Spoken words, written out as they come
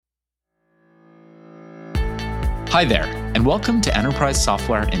Hi there, and welcome to Enterprise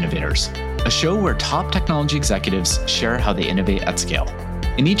Software Innovators, a show where top technology executives share how they innovate at scale.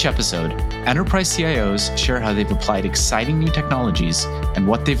 In each episode, enterprise CIOs share how they've applied exciting new technologies and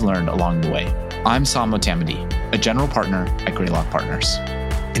what they've learned along the way. I'm Sam Motamedi, a general partner at Greylock Partners.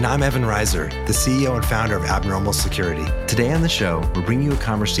 And I'm Evan Reiser, the CEO and founder of Abnormal Security. Today on the show, we're bringing you a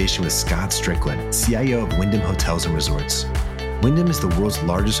conversation with Scott Strickland, CIO of Wyndham Hotels and Resorts. Wyndham is the world's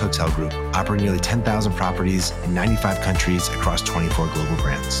largest hotel group, operating nearly 10,000 properties in 95 countries across 24 global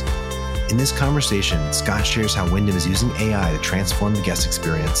brands. In this conversation, Scott shares how Wyndham is using AI to transform the guest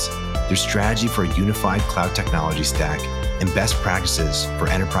experience, their strategy for a unified cloud technology stack, and best practices for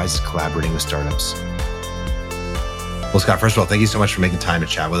enterprises collaborating with startups. Well, Scott, first of all, thank you so much for making time to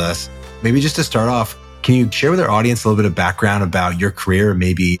chat with us. Maybe just to start off, can you share with our audience a little bit of background about your career,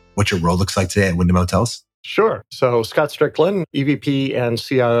 maybe what your role looks like today at Wyndham Hotels? Sure. So Scott Strickland, EVP and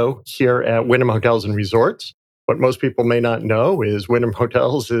CIO here at Wyndham Hotels and Resorts. What most people may not know is Wyndham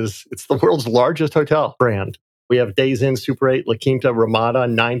Hotels it's the world's largest hotel brand. We have Days Inn, Super 8, La Quinta, Ramada,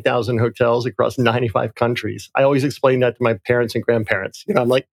 9,000 hotels across 95 countries. I always explain that to my parents and grandparents. I'm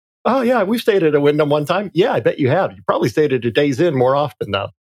like, oh yeah, we've stayed at a Wyndham one time. Yeah, I bet you have. You probably stayed at a Days Inn more often though.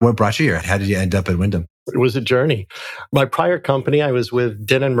 What brought you here? How did you end up at Wyndham? It was a journey. My prior company, I was with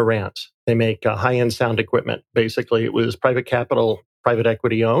Din and Marantz. They make high-end sound equipment. Basically, it was private capital, private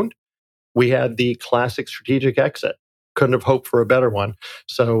equity owned. We had the classic strategic exit. Couldn't have hoped for a better one.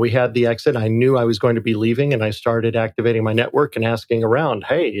 So we had the exit. I knew I was going to be leaving, and I started activating my network and asking around,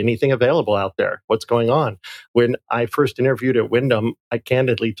 hey, anything available out there? What's going on? When I first interviewed at Wyndham, I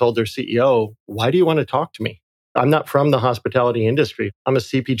candidly told their CEO, why do you want to talk to me? I'm not from the hospitality industry. I'm a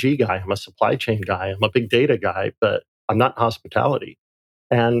CPG guy. I'm a supply chain guy. I'm a big data guy, but I'm not hospitality.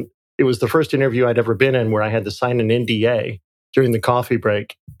 And it was the first interview I'd ever been in where I had to sign an NDA during the coffee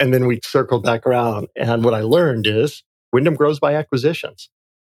break. And then we circled back around. And what I learned is Wyndham grows by acquisitions.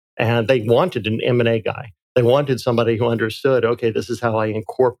 And they wanted an M&A guy. They wanted somebody who understood, okay, this is how I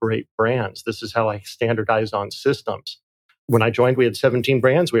incorporate brands. This is how I standardize on systems. When I joined, we had 17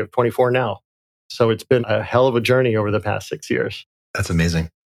 brands. We have 24 now. So it's been a hell of a journey over the past 6 years. That's amazing.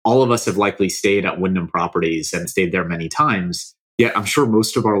 All of us have likely stayed at Wyndham properties and stayed there many times. Yet I'm sure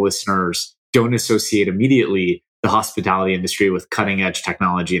most of our listeners don't associate immediately the hospitality industry with cutting edge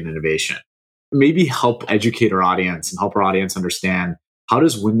technology and innovation. Maybe help educate our audience and help our audience understand, how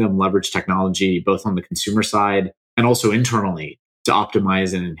does Wyndham leverage technology both on the consumer side and also internally to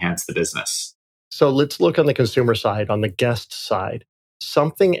optimize and enhance the business? So let's look on the consumer side, on the guest side.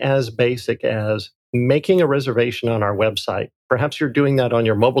 Something as basic as making a reservation on our website. Perhaps you're doing that on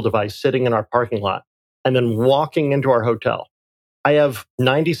your mobile device, sitting in our parking lot, and then walking into our hotel. I have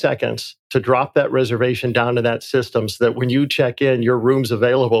 90 seconds to drop that reservation down to that system so that when you check in, your room's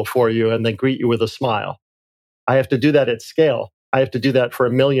available for you and they greet you with a smile. I have to do that at scale. I have to do that for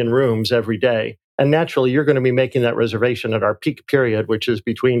 1 million rooms every day. And naturally, you're going to be making that reservation at our peak period, which is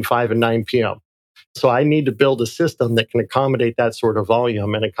between 5 and 9 p.m. So I need to build a system that can accommodate that sort of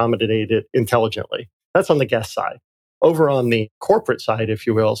volume and accommodate it intelligently. That's on the guest side. Over on the corporate side, if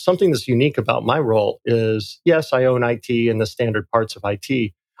you will, something that's unique about my role is, yes, I own IT and the standard parts of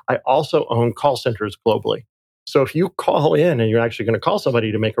IT. I also own call centers globally. So if you call in and you're actually going to call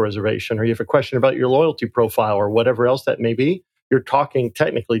somebody to make a reservation, or you have a question about your loyalty profile or whatever else that may be, you're talking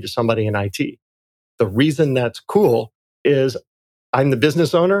technically to somebody in IT. The reason that's cool is I'm the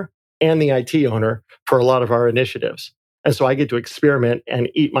business owner and the IT owner for a lot of our initiatives. And so I get to experiment and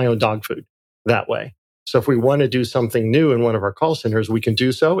eat my own dog food that way. So if we want to do something new in one of our call centers, we can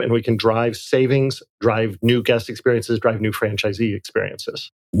do so, and we can drive savings, drive new guest experiences, drive new franchisee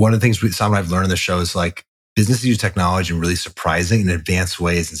experiences. One of the things Sam and I've learned in the show is businesses use technology in really surprising and advanced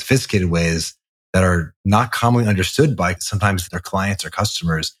ways and sophisticated ways that are not commonly understood by sometimes their clients or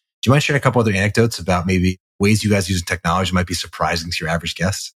customers. Do you mind sharing a couple other anecdotes about maybe ways you guys use technology might be surprising to your average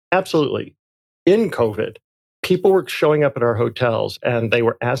guests? Absolutely. In COVID, people were showing up at our hotels and they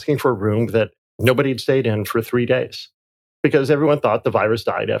were asking for a room that nobody had stayed in for 3 days because everyone thought the virus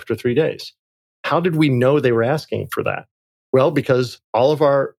died after 3 days. How did we know they were asking for that? Well, because all of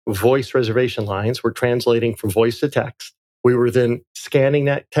our voice reservation lines were translating from voice to text. We were then scanning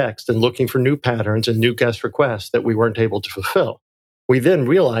that text and looking for new patterns and new guest requests that we weren't able to fulfill. We then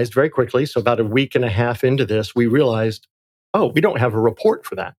realized very quickly, so about a week and a half into this, we realized, oh, we don't have a report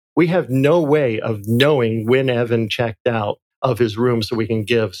for that. We have no way of knowing when Evan checked out of his room so we can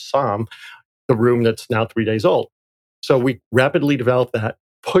give Sam the room that's now 3 days old. So we rapidly developed that,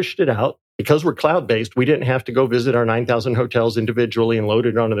 pushed it out. Because we're cloud-based, we didn't have to go visit our 9,000 hotels individually and load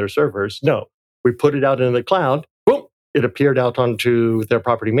it onto their servers. No, we put it out into the cloud. Boom, It appeared out onto their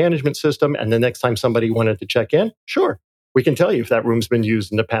property management system. And the next time somebody wanted to check in, sure, we can tell you if that room's been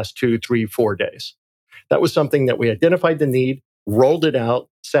used in the past 2, 3, 4 days. That was something that we identified the need, rolled it out,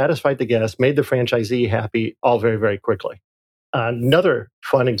 satisfied the guest, made the franchisee happy, all very, very quickly. Another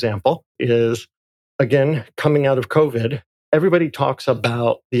fun example is, again, coming out of COVID, everybody talks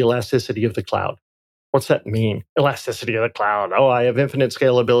about the elasticity of the cloud. What's that mean? Elasticity of the cloud. Oh, I have infinite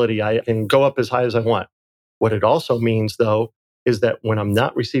scalability. I can go up as high as I want. What it also means, though, is that when I'm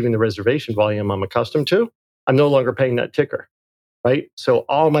not receiving the reservation volume I'm accustomed to, I'm no longer paying that ticker, right? So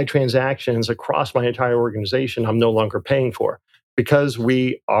all my transactions across my entire organization, I'm no longer paying for. Because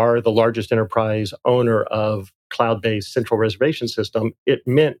we are the largest enterprise owner of cloud-based central reservation system, it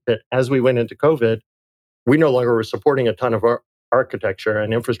meant that as we went into COVID, we no longer were supporting a ton of our architecture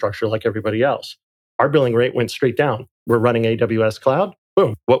and infrastructure like everybody else. Our billing rate went straight down. We're running AWS cloud.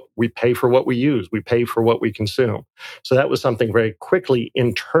 Boom. What we pay for what we use. We pay for what we consume. So that was something very quickly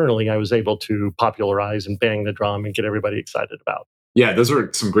internally I was able to popularize and bang the drum and get everybody excited about. Yeah, those are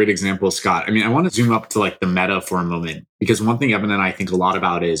some great examples, Scott. I mean, I want to zoom up to like the meta for a moment, because one thing Evan and I think a lot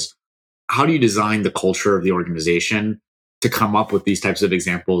about is how do you design the culture of the organization to come up with these types of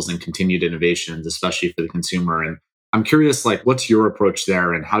examples and continued innovations, especially for the consumer? And I'm curious, like, what's your approach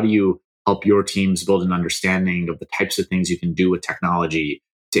there, and how do you help your teams build an understanding of the types of things you can do with technology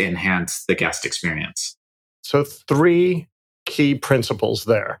to enhance the guest experience? So 3 key principles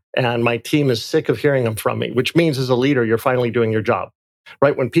there. And my team is sick of hearing them from me, which means as a leader, you're finally doing your job,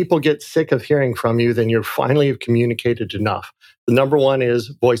 right? When people get sick of hearing from you, then you're finally have communicated enough. The number one is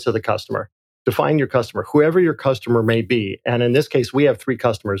voice of the customer. Define your customer, whoever your customer may be. And in this case, we have 3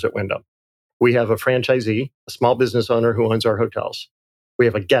 customers at Wyndham. We have a franchisee, a small business owner who owns our hotels. We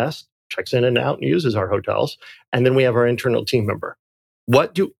have a guest, checks in and out and uses our hotels. And then we have our internal team member.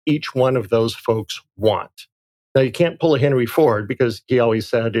 What do each one of those folks want? Now, you can't pull a Henry Ford because he always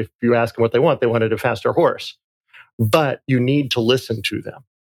said if you ask them what they wanted a faster horse. But you need to listen to them.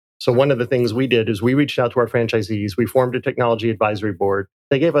 So one of the things we did is we reached out to our franchisees. We formed a technology advisory board.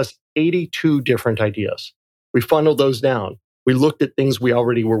 They gave us 82 different ideas. We funneled those down. We looked at things we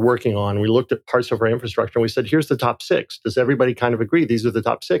already were working on. We looked at parts of our infrastructure and we said, here's the top 6. Does everybody kind of agree these are the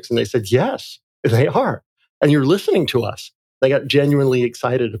top 6? And they said, yes, they are. And you're listening to us. They got genuinely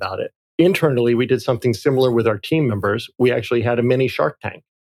excited about it. Internally, we did something similar with our team members. We actually had a mini Shark Tank.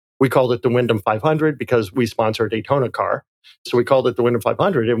 We called it the Wyndham 500 because we sponsor a Daytona car. So we called it the Wyndham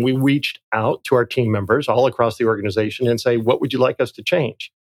 500 and we reached out to our team members all across the organization and say, what would you like us to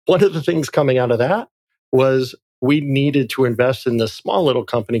change? One of the things coming out of that was we needed to invest in this small little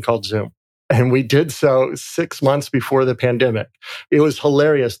company called Zoom. And we did so 6 months before the pandemic. It was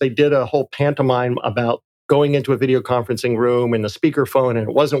hilarious. They did a whole pantomime about going into a video conferencing room and the speakerphone and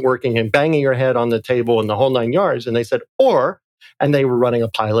it wasn't working and banging your head on the table and the whole 9 yards. And they said, and they were running a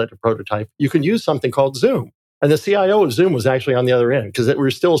pilot, a prototype, you can use something called Zoom. And the CIO of Zoom was actually on the other end because we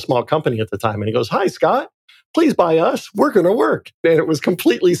were still a small company at the time. And he goes, hi, Scott, please buy us. We're going to work. And it was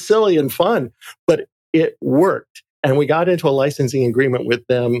completely silly and fun, but it worked. And we got into a licensing agreement with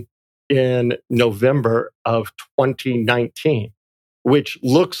them in November of 2019, which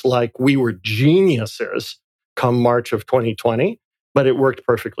looks like we were geniuses come March of 2020, but it worked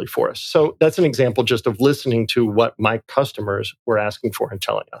perfectly for us. So that's an example just of listening to what my customers were asking for and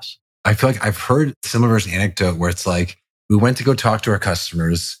telling us. I feel like I've heard similar anecdote where it's like, we went to go talk to our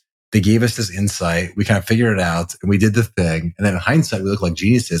customers. They gave us this insight. We kind of figured it out and we did the thing. And then in hindsight, we look like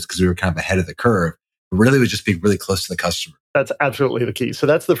geniuses because we were kind of ahead of the curve. But really, we just being really close to the customer. That's absolutely the key. So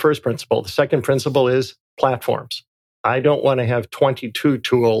that's the first principle. The second principle is platforms. I don't want to have 22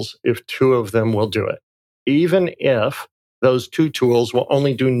 tools if 2 of them will do it. Even if those 2 tools will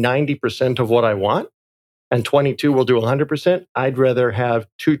only do 90% of what I want and 22 will do 100%, I'd rather have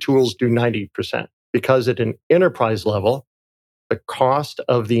 2 tools do 90% because at an enterprise level, the cost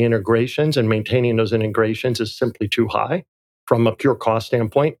of the integrations and maintaining those integrations is simply too high from a pure cost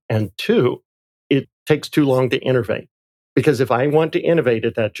standpoint. And 2, it takes too long to innovate. Because if I want to innovate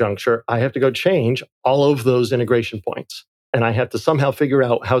at that juncture, I have to go change all of those integration points. And I have to somehow figure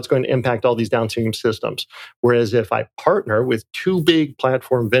out how it's going to impact all these downstream systems. Whereas if I partner with 2 big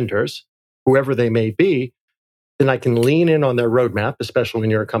platform vendors, whoever they may be, then I can lean in on their roadmap, especially when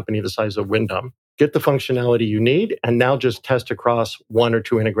you're a company the size of Wyndham, get the functionality you need, and now just test across 1 or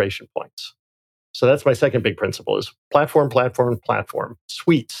 2 integration points. So that's my second big principle is platform,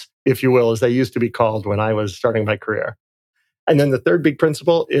 suites, if you will, as they used to be called when I was starting my career. And then the third big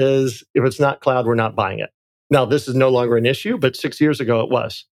principle is if it's not cloud, we're not buying it. Now, this is no longer an issue, but 6 years ago it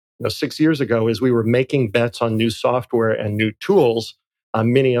was. 6 years ago, as we were making bets on new software and new tools,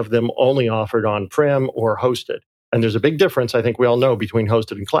 many of them only offered on-prem or hosted. And there's a big difference, I think we all know, between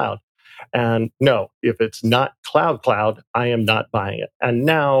hosted and cloud. And no, if it's not cloud, I am not buying it. And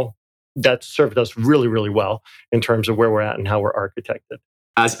now that's served us really, really well in terms of where we're at and how we're architected.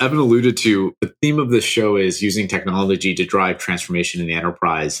 As Evan alluded to, the theme of this show is using technology to drive transformation in the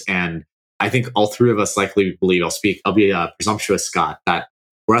enterprise. And I think all three of us likely believe, I'll be presumptuous, Scott, that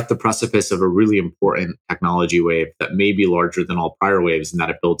we're at the precipice of a really important technology wave that may be larger than all prior waves, and that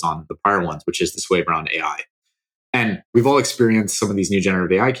it builds on the prior ones, which is this wave around AI. And we've all experienced some of these new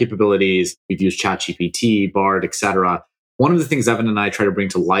generative AI capabilities. We've used ChatGPT, Bard, etc. One of the things Evan and I try to bring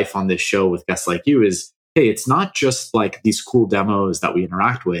to life on this show with guests like you is, hey, it's not just like these cool demos that we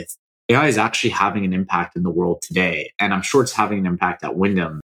interact with. AI is actually having an impact in the world today. And I'm sure it's having an impact at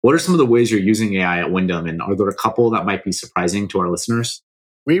Wyndham. What are some of the ways you're using AI at Wyndham? And are there a couple that might be surprising to our listeners?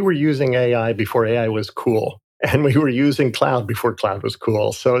 We were using AI before AI was cool. And we were using cloud before cloud was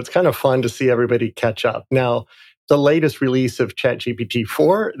cool. So it's kind of fun to see everybody catch up. Now, the latest release of ChatGPT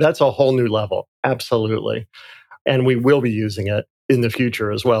 4, that's a whole new level. Absolutely. And we will be using it in the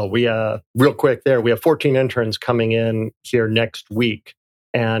future as well. We, real quick there, we have 14 interns coming in here next week.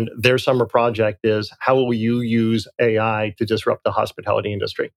 And their summer project is, how will you use AI to disrupt the hospitality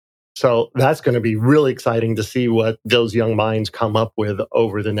industry? So that's going to be really exciting to see what those young minds come up with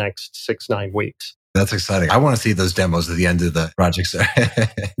over the next 6-9 weeks. That's exciting. I want to see those demos at the end of the project.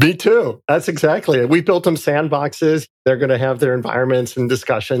 Me too. That's exactly it. We built them sandboxes. They're going to have their environments and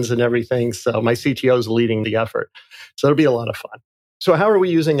discussions and everything. So my CTO is leading the effort. So it'll be a lot of fun. So how are we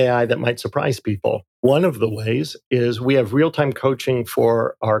using AI that might surprise people? One of the ways is we have real-time coaching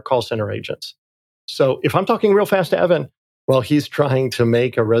for our call center agents. So if I'm talking real fast to Evan while he's trying to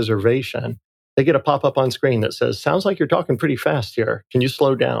make a reservation, they get a pop-up on screen that says, sounds like you're talking pretty fast here. Can you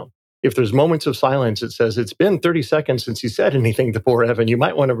slow down? If there's moments of silence, it says, it's been 30 seconds since you said anything to poor Evan. You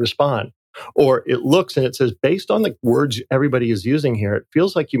might want to respond. Or it looks and it says, based on the words everybody is using here, it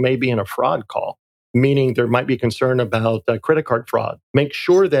feels like you may be in a fraud call, meaning there might be concern about credit card fraud. Make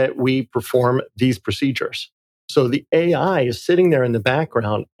sure that we perform these procedures. So the AI is sitting there in the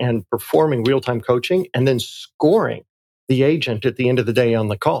background and performing real-time coaching and then scoring the agent at the end of the day on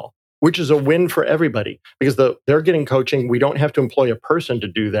the call, which is a win for everybody because they're getting coaching. We don't have to employ a person to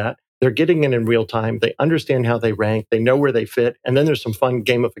do that. They're getting it in real time. They understand how they rank. They know where they fit. And then there's some fun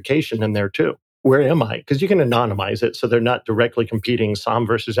gamification in there too. Where am I? Because you can anonymize it so they're not directly competing Sam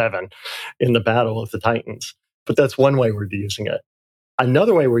versus Evan in the battle of the Titans. But that's one way we're using it.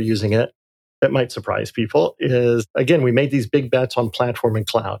 Another way we're using it that might surprise people is, again, we made these big bets on platform and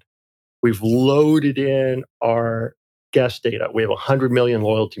cloud. We've loaded in our guest data. We have 100 million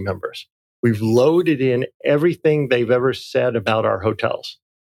loyalty members. We've loaded in everything they've ever said about our hotels.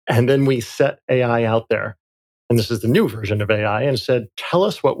 And then we set AI out there, and this is the new version of AI, and said, tell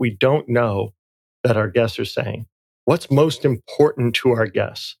us what we don't know that our guests are saying. What's most important to our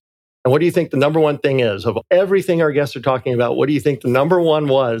guests? And what do you think the number one thing is? Of everything our guests are talking about, what do you think the number one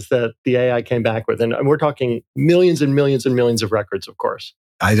was that the AI came back with? And we're talking millions and millions and millions of records, of course.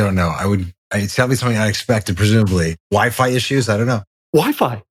 I don't know. It's got to be something unexpected, presumably. Wi-Fi issues? I don't know.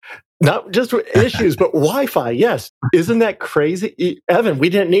 Wi-Fi. Not just issues, but Wi-Fi, yes. Isn't that crazy? Evan, we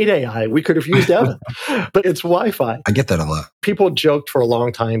didn't need AI. We could have used Evan, but it's Wi-Fi. I get that a lot. People joked for a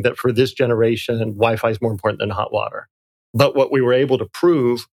long time that for this generation, Wi-Fi is more important than hot water. But what we were able to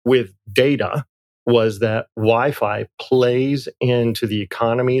prove with data was that Wi-Fi plays into the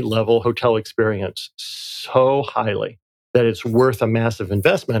economy level hotel experience so highly that it's worth a massive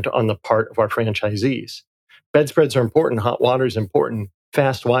investment on the part of our franchisees. Bedspreads are important. Hot water is important.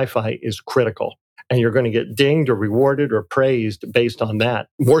 Fast Wi-Fi is critical. And you're going to get dinged or rewarded or praised based on that,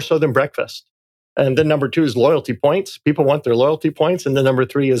 more so than breakfast. And then number 2 is loyalty points. People want their loyalty points. And then number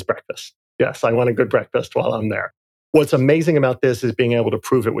 3 is breakfast. Yes, I want a good breakfast while I'm there. What's amazing about this is being able to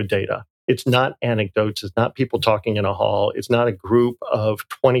prove it with data. It's not anecdotes. It's not people talking in a hall. It's not a group of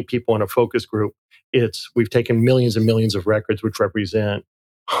 20 people in a focus group. We've taken millions and millions of records, which represent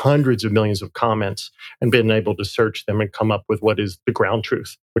hundreds of millions of comments, and been able to search them and come up with what is the ground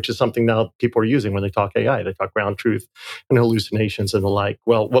truth, which is something now people are using when they talk AI. They talk ground truth and hallucinations and the like.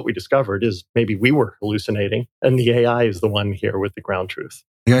 Well, what we discovered is maybe we were hallucinating and the AI is the one here with the ground truth.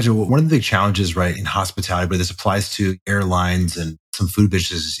 One of the big challenges, right, in hospitality, but this applies to airlines and some food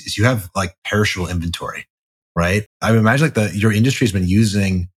businesses, is you have like perishable inventory, right? I would imagine your industry has been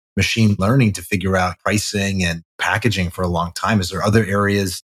using machine learning to figure out pricing and packaging for a long time. Is there other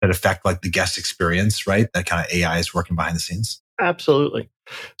areas that affect like the guest experience, right? That kind of AI is working behind the scenes? Absolutely.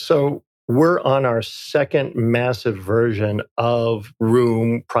 So we're on our second massive version of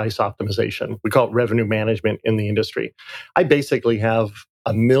room price optimization. We call it revenue management in the industry. I basically have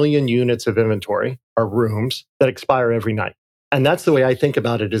 1 million units of inventory or rooms that expire every night. And that's the way I think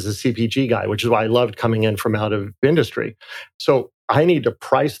about it as a CPG guy, which is why I loved coming in from out of industry. So I need to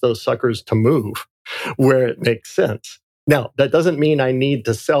price those suckers to move where it makes sense. Now, that doesn't mean I need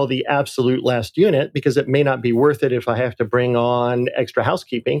to sell the absolute last unit because it may not be worth it if I have to bring on extra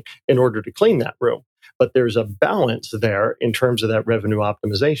housekeeping in order to clean that room. But there's a balance there in terms of that revenue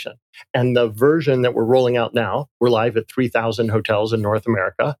optimization. And the version that we're rolling out now, we're live at 3,000 hotels in North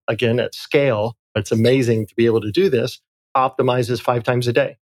America. Again, at scale, it's amazing to be able to do this, optimizes 5 times a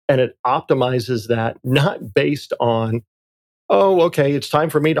day. And it optimizes that not based on, oh, okay, it's time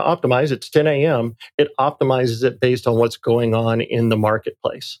for me to optimize. It's 10 a.m. It optimizes it based on what's going on in the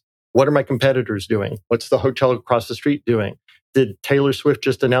marketplace. What are my competitors doing? What's the hotel across the street doing? Did Taylor Swift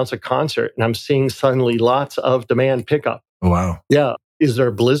just announce a concert? And I'm seeing suddenly lots of demand pickup. Oh, wow. Yeah. Is there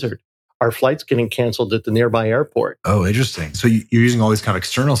a blizzard? Are flights getting canceled at the nearby airport? Oh, interesting. So you're using all these kind of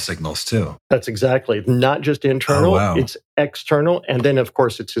external signals too. That's exactly. Not just internal, It's external. And then, of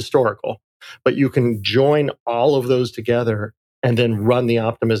course, it's historical. But you can join all of those together and then run the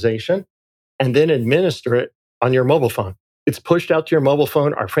optimization and then administer it on your mobile phone. It's pushed out to your mobile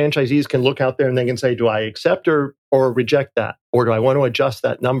phone. Our franchisees can look out there and they can say, do I accept or reject that? Or do I want to adjust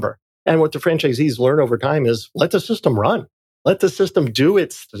that number? And what the franchisees learn over time is let the system run. Let the system do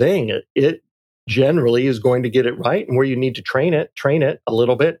its thing. It generally is going to get it right. And where you need to train it a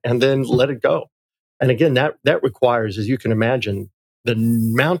little bit and then let it go. And again, that requires, as you can imagine, the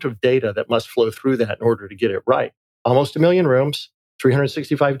amount of data that must flow through that in order to get it right. Almost 1 million rooms,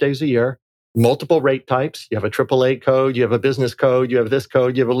 365 days a year, multiple rate types. You have a AAA code, you have a business code, you have this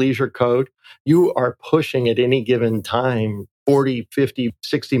code, you have a leisure code. You are pushing at any given time 40, 50,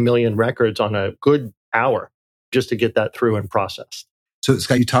 60 million records on a good hour just to get that through and processed. So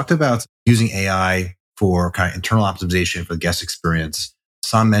Scott, you talked about using AI for kind of internal optimization for the guest experience.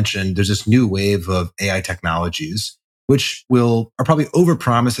 Sam mentioned there's this new wave of AI technologies, which are probably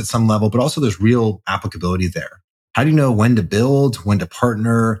overpromised at some level, but also there's real applicability there. How do you know when to build, when to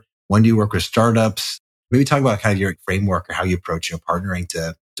partner? When do you work with startups? Maybe talk about kind of your framework or how you approach partnering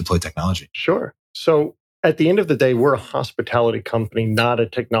to deploy technology. Sure. So at the end of the day, we're a hospitality company, not a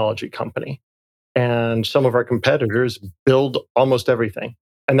technology company. And some of our competitors build almost everything.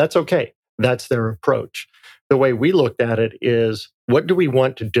 And that's okay. That's their approach. The way we looked at it is, what do we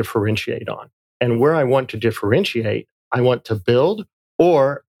want to differentiate on? And where I want to differentiate, I want to build,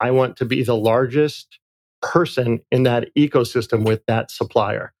 or I want to be the largest person in that ecosystem with that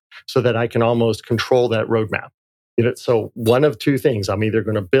supplier so that I can almost control that roadmap. So one of two things, I'm either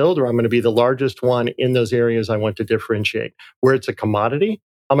going to build or I'm going to be the largest one in those areas I want to differentiate. Where it's a commodity,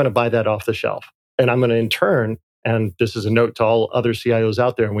 I'm going to buy that off the shelf. And I'm going to in turn, and this is a note to all other CIOs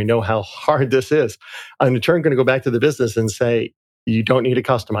out there, and we know how hard this is, I'm in turn going to go back to the business and say, you don't need to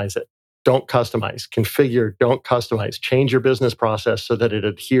customize it. Don't customize. Configure, don't customize. Change your business process so that it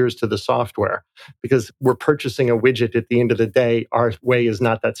adheres to the software. Because we're purchasing a widget at the end of the day. Our way is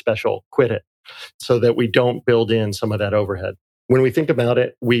not that special. Quit it. So that we don't build in some of that overhead. When we think about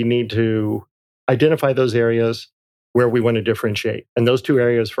it, we need to identify those areas where we want to differentiate. And those two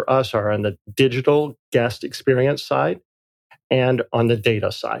areas for us are on the digital guest experience side and on the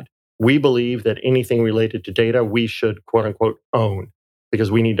data side. We believe that anything related to data, we should, quote unquote, own,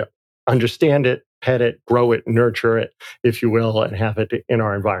 because we need to understand it, pet it, grow it, nurture it, if you will, and have it in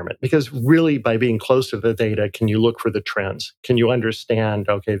our environment. Because really, by being close to the data, can you look for the trends? Can you understand,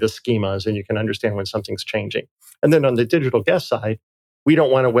 okay, the schemas, and you can understand when something's changing? And then on the digital guest side, we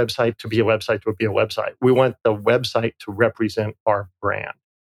don't want a website to be a website to be a website. We want the website to represent our brand.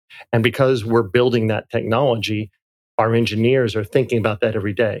 And because we're building that technology, our engineers are thinking about that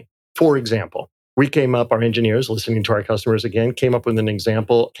every day. For example, our engineers, listening to our customers again, came up with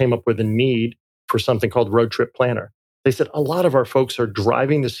a need for something called Road Trip Planner. They said, a lot of our folks are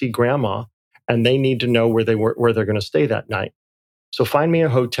driving to see grandma and they need to know where they're going to stay that night. So find me a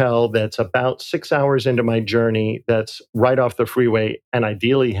hotel that's about 6 hours into my journey, that's right off the freeway, and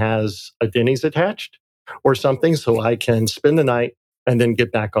ideally has a Denny's attached or something so I can spend the night and then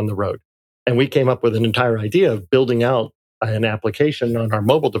get back on the road. And we came up with an entire idea of building out an application on our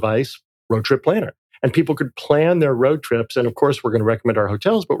mobile device, Road Trip Planner. And people could plan their road trips. And of course, we're going to recommend our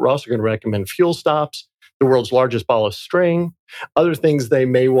hotels, but we're also going to recommend fuel stops, the world's largest ball of string, other things they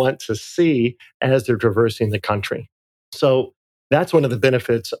may want to see as they're traversing the country. So that's one of the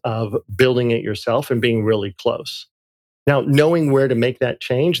benefits of building it yourself and being really close. Now, knowing where to make that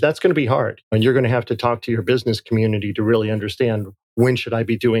change, that's going to be hard. And you're going to have to talk to your business community to really understand, when should I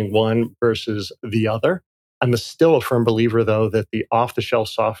be doing one versus the other? I'm still a firm believer, though, that the off-the-shelf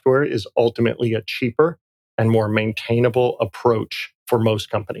software is ultimately a cheaper and more maintainable approach for most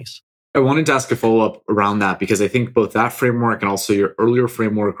companies. I wanted to ask a follow-up around that because I think both that framework and also your earlier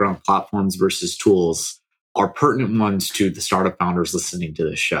framework around platforms versus tools are pertinent ones to the startup founders listening to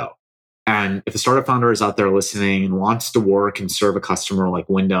this show. And if a startup founder is out there listening and wants to work and serve a customer like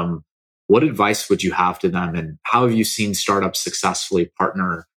Wyndham, what advice would you have to them? And how have you seen startups successfully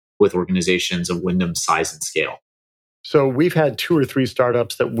partner with organizations of Wyndham's size and scale? So we've had 2 or 3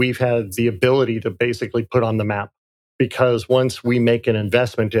 startups that we've had the ability to basically put on the map, because once we make an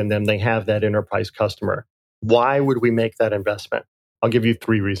investment in them, they have that enterprise customer. Why would we make that investment? I'll give you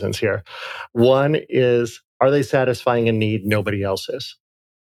 3 reasons here. One is, are they satisfying a need nobody else is?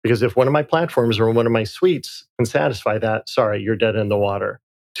 Because if one of my platforms or one of my suites can satisfy that, sorry, you're dead in the water.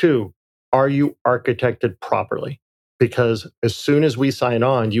 2, are you architected properly? Because as soon as we sign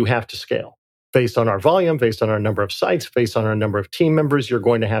on, you have to scale. Based on our volume, based on our number of sites, based on our number of team members, you're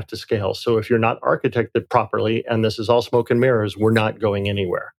going to have to scale. So if you're not architected properly, and this is all smoke and mirrors, we're not going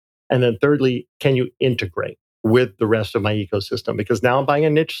anywhere. And then thirdly, can you integrate with the rest of my ecosystem? Because now I'm buying a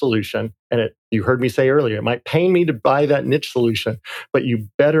niche solution, and you heard me say earlier, it might pain me to buy that niche solution, but you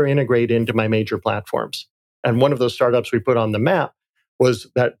better integrate into my major platforms. And one of those startups we put on the map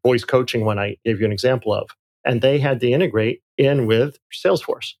was that voice coaching one I gave you an example of. And they had to integrate in with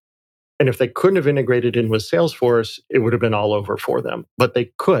Salesforce. And if they couldn't have integrated in with Salesforce, it would have been all over for them. But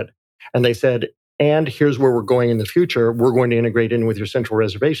they could. And they said, and here's where we're going in the future. We're going to integrate in with your central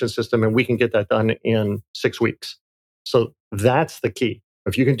reservation system, and we can get that done in 6 weeks. So that's the key.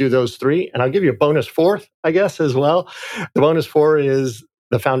 If you can do those 3, and I'll give you a bonus 4th, I guess, as well. The bonus 4 is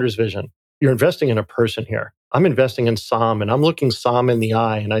the founder's vision. You're investing in a person here. I'm investing in Sam, and I'm looking Sam in the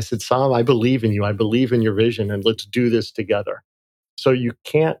eye. And I said, Sam, I believe in you. I believe in your vision, and let's do this together. So you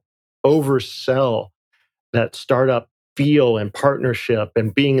can't oversell that startup feel and partnership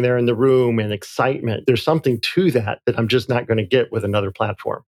and being there in the room and excitement. There's something to that I'm just not going to get with another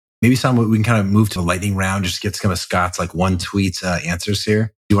platform. Maybe we can kind of move to the lightning round, just get some of Scott's one tweet answers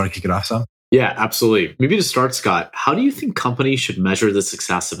here. Do you want to kick it off, Sam? Yeah, absolutely. Maybe to start, Scott, how do you think companies should measure the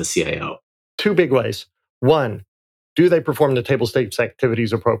success of a CIO? 2 big ways. 1, do they perform the table stakes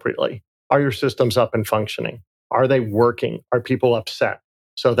activities appropriately? Are your systems up and functioning? Are they working? Are people upset?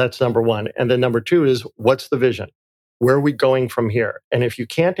 So that's number 1. And then number 2 is, what's the vision? Where are we going from here? And if you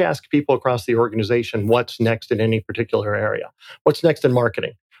can't ask people across the organization what's next in any particular area, what's next in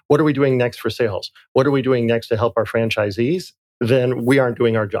marketing? What are we doing next for sales? What are we doing next to help our franchisees? Then we aren't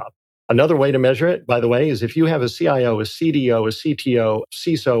doing our job. Another way to measure it, by the way, is if you have a CIO, a CDO, a CTO,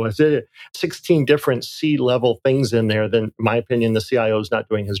 CISO, 16 different C-level things in there, then in my opinion, the CIO is not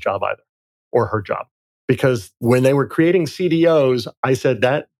doing his job either, or her job. Because when they were creating CDOs, I said,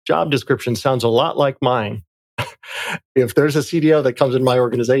 that job description sounds a lot like mine. If there's a CDO that comes in my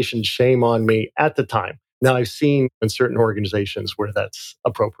organization, shame on me at the time. Now, I've seen in certain organizations where that's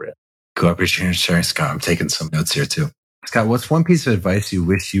appropriate. Cool. I appreciate you sharing, Scott. I'm taking some notes here too. Scott, what's one piece of advice you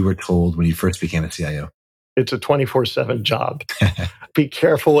wish you were told when you first became a CIO? It's a 24/7 job. Be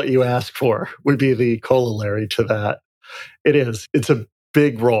careful what you ask for would be the corollary to that. It is. It's a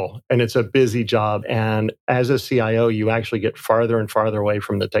big role and it's a busy job. And as a CIO, you actually get farther and farther away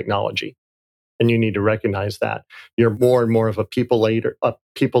from the technology. And you need to recognize that. You're more and more of a people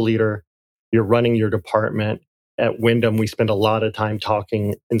leader. You're running your department. At Wyndham, we spend a lot of time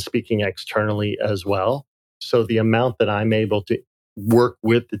talking and speaking externally as well. So the amount that I'm able to work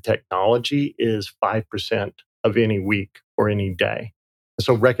with the technology is 5% of any week or any day.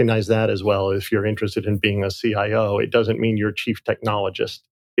 So recognize that as well. If you're interested in being a CIO, it doesn't mean you're chief technologist.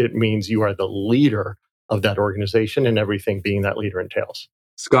 It means you are the leader of that organization and everything being that leader entails.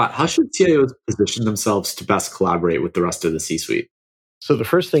 Scott, how should CIOs position themselves to best collaborate with the rest of the C-suite? So the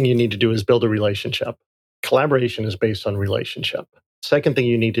first thing you need to do is build a relationship. Collaboration is based on relationship. Second thing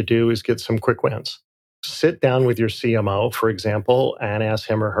you need to do is get some quick wins. Sit down with your CMO, for example, and ask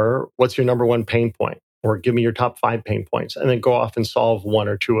him or her, what's your number 1 pain point? Or give me your top 5 pain points, and then go off and solve 1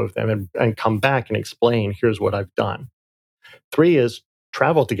 or 2 of them and come back and explain, here's what I've done. 3 is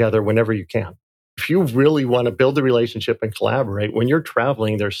travel together whenever you can. If you really want to build a relationship and collaborate, when you're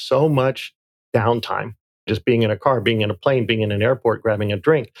traveling, there's so much downtime. Just being in a car, being in a plane, being in an airport, grabbing a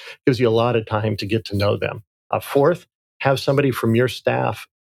drink gives you a lot of time to get to know them. 4th, have somebody from your staff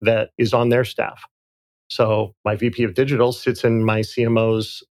that is on their staff. So my VP of digital sits in my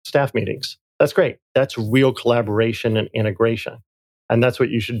CMO's staff meetings. That's great. That's real collaboration and integration. And that's what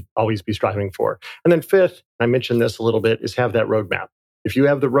you should always be striving for. And then 5th, I mentioned this a little bit, is have that roadmap. If you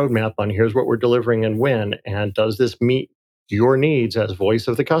have the roadmap on here's what we're delivering and when, and does this meet your needs as voice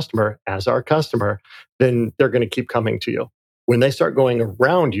of the customer, as our customer, then they're going to keep coming to you. When they start going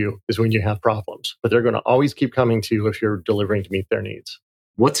around you is when you have problems, but they're going to always keep coming to you if you're delivering to meet their needs.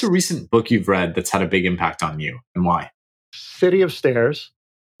 What's a recent book you've read that's had a big impact on you and why? City of Stairs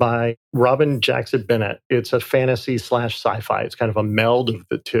by Robin Jackson Bennett. It's a fantasy / sci-fi. It's kind of a meld of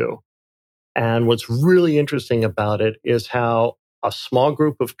the two. And what's really interesting about it is how a small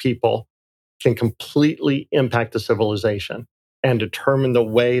group of people can completely impact a civilization and determine the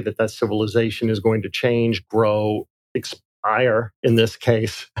way that that civilization is going to change, grow, expire in this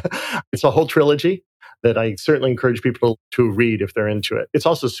case. It's a whole trilogy that I certainly encourage people to read if they're into it. It's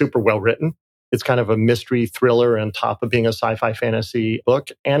also super well written. It's kind of a mystery thriller on top of being a sci-fi fantasy book,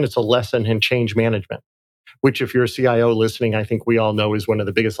 and it's a lesson in change management, which if you're a CIO listening, I think we all know is one of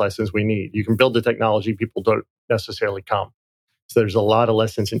the biggest lessons we need. You can build the technology, people don't necessarily come. So there's a lot of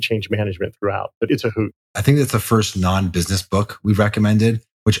lessons in change management throughout, but it's a hoot. I think that's the first non-business book we've recommended,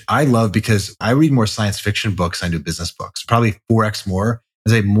 which I love because I read more science fiction books than I do business books, probably 4x more. I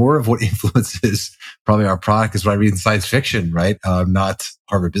say more of what influences probably our product is what I read in science fiction, right? Not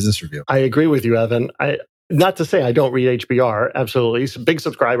Harvard Business Review. I agree with you, Evan. Not to say I don't read HBR, absolutely. It's a big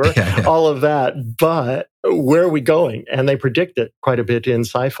subscriber, all of that. But where are we going? And they predict it quite a bit in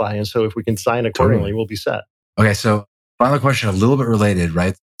sci-fi. And so if we can sign accordingly, we'll be set. Okay, so final question, a little bit related,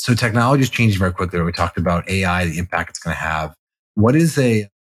 right? So technology is changing very quickly. We talked about AI, the impact it's going to have. What is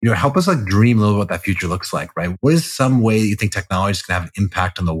help us dream a little bit what that future looks like, right? What is some way that you think technology is going to have an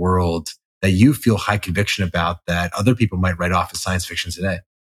impact on the world that you feel high conviction about that other people might write off as science fiction today?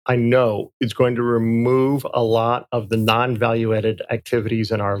 I know it's going to remove a lot of the non-value-added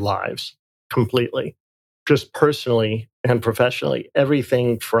activities in our lives completely. Just personally and professionally,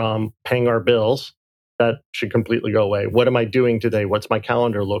 everything from paying our bills, that should completely go away. What am I doing today? What's my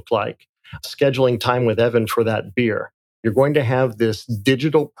calendar look like? Scheduling time with Evan for that beer. You're going to have this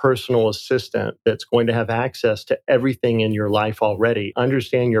digital personal assistant that's going to have access to everything in your life already,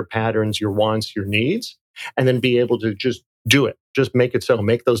 understand your patterns, your wants, your needs, and then be able to just do it. Just make it so.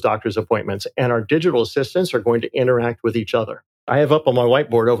 Make those doctor's appointments. And our digital assistants are going to interact with each other. I have up on my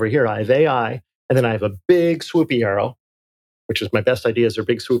whiteboard over here, I have AI, and then I have a big swoopy arrow, which is my best ideas are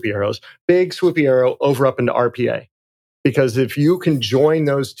big swoopy arrows, big swoopy arrow over up into RPA. Because if you can join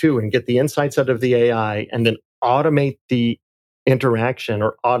those two and get the insights out of the AI and then automate the interaction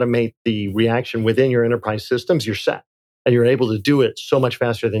or automate the reaction within your enterprise systems, you're set. And you're able to do it so much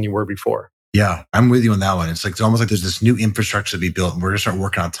faster than you were before. Yeah, I'm with you on that one. It's almost like there's this new infrastructure to be built and we're going to start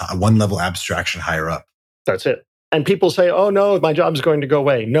working on one level abstraction higher up. That's it. And people say, oh no, my job's going to go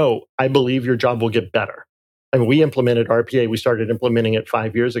away. No, I believe your job will get better. And we implemented RPA. We started implementing it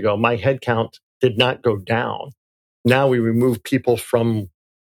 5 years ago. My headcount did not go down. Now we remove people from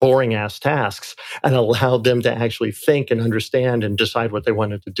boring ass tasks and allow them to actually think and understand and decide what they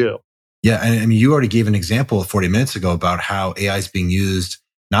wanted to do. Yeah. And I mean, you already gave an example 40 minutes ago about how AI is being used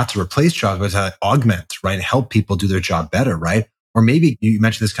not to replace jobs, but to augment, right? And help people do their job better, right? Or maybe you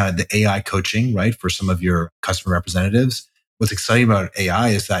mentioned this kind of the AI coaching, right? For some of your customer representatives. What's exciting about AI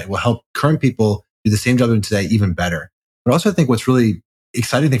is that it will help current people do the same job they're doing today even better. But also I think what's really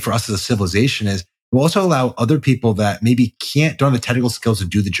exciting thing for us as a civilization is we'll also allow other people that maybe don't have the technical skills to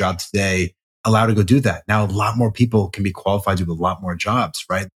do the job today, allow to go do that. Now, a lot more people can be qualified to do a lot more jobs,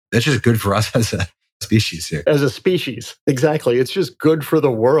 right? That's just good for us as a species here. As a species, exactly. It's just good for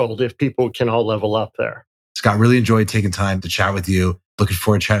the world if people can all level up there. Scott, really enjoyed taking time to chat with you. Looking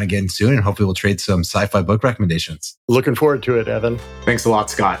forward to chatting again soon, and hopefully we'll trade some sci-fi book recommendations. Looking forward to it, Evan. Thanks a lot,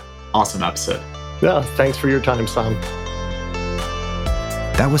 Scott. Awesome episode. Yeah, thanks for your time, Sam.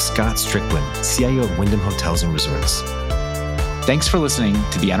 That was Scott Strickland, CIO of Wyndham Hotels and Resorts. Thanks for listening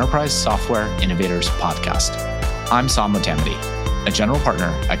to the Enterprise Software Innovators Podcast. I'm Sam Motamedi, a general partner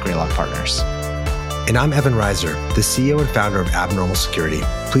at Greylock Partners. And I'm Evan Reiser, the CEO and founder of Abnormal Security.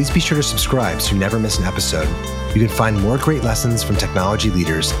 Please be sure to subscribe so you never miss an episode. You can find more great lessons from technology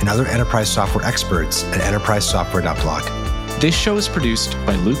leaders and other enterprise software experts at enterprisesoftware.blog. This show is produced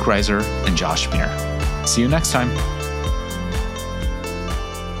by Luke Reiser and Josh Meir. See you next time.